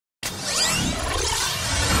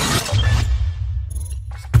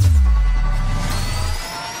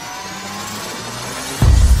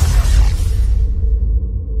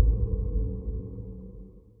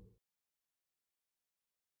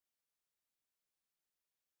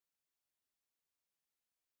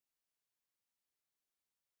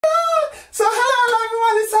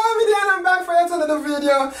to another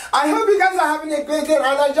video. I hope you guys are having a great day, and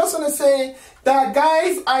I just want to say that,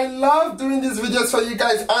 guys, I love doing these videos for you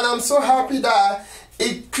guys, and I'm so happy that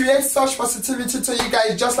it creates such positivity to you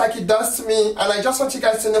guys just like it does to me. And I just want you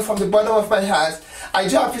guys to know from the bottom of my heart, I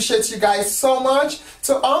do appreciate you guys so much.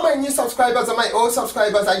 To all my new subscribers and my old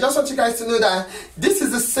subscribers, I just want you guys to know that this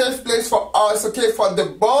is a safe place for us, okay, for the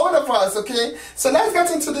both of us, okay. So let's get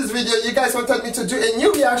into this video. You guys wanted me to do a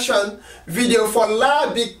new reaction video for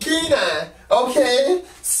La BIKINA, okay.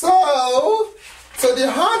 So the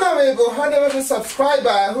honorable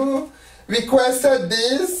subscriber who requested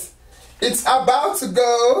this, it's about to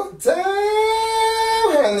go down,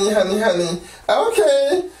 honey.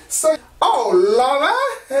 Okay, so, oh, Laura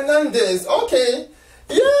Hernandez, okay.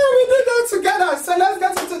 Yeah, we did that together. So let's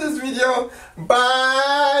get into this video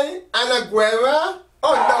by Guerra.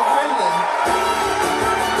 Oh, no, honey.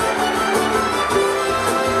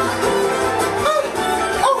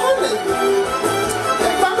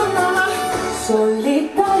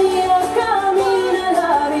 Solitaria camina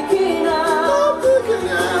la BIKINA,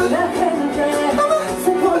 la gente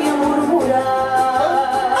se pone a murmurar,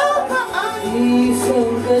 dicen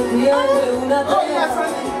que tiene una pena,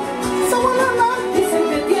 dicen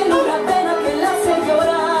que tiene una pena que la hace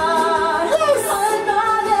llorar,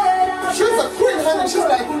 altanera,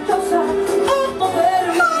 dificultosa,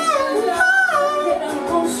 moverla, quieran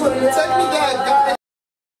consolar.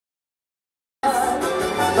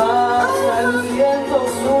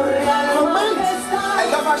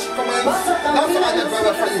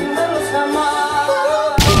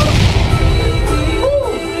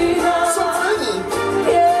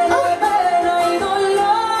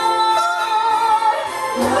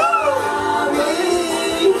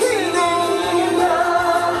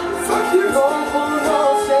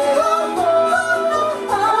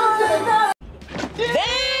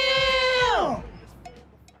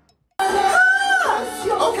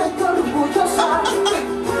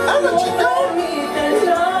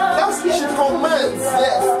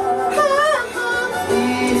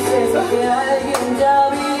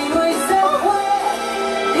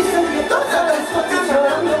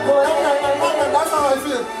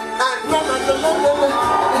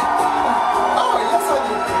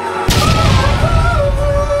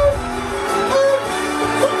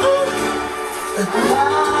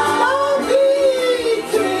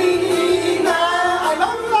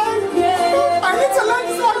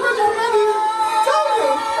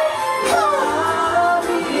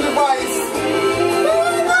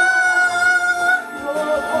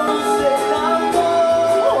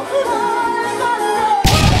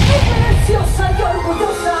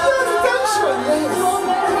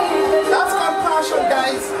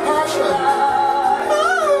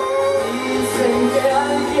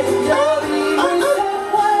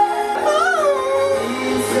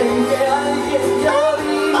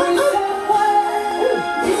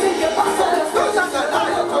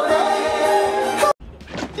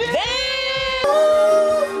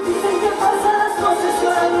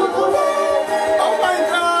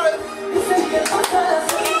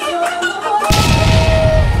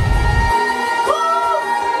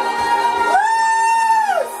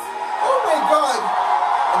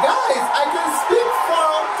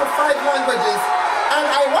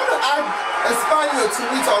 To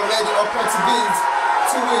it already, or Portuguese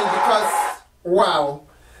to it, because wow,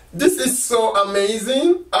 this is so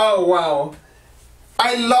amazing. Oh wow,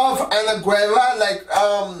 I love Guerra. Like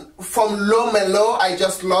from Lo Melo, I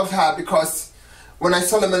just love her because when I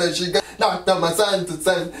saw the melody, she got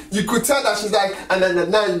you could tell that she's like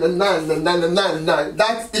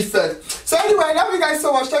that effect. So anyway, I love you guys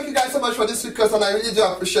so much. Thank you guys so much for this request, and I really do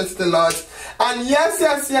appreciate it a lot. And yes,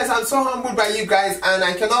 I'm so humbled by you guys, and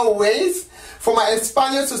I cannot wait for my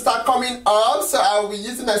Espanol to start coming up, so I'll be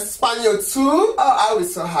using Espanol too. Oh, I'll be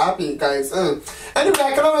so happy, guys. Anyway,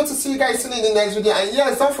 I cannot wait to see you guys soon in the next video. And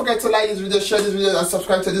yes, don't forget to like this video, share this video, and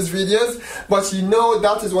subscribe to these videos. But you know,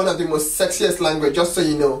 that is one of the most sexiest language, just so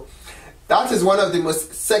you know. That is one of the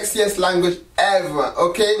most sexiest language ever,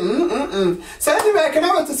 okay? So anyway, I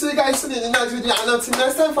cannot wait to see you guys soon in the next video. And until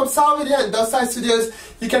next time, from Salvies and Dustside Studios,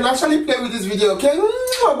 you can actually play with this video, okay?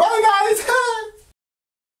 Bye, guys.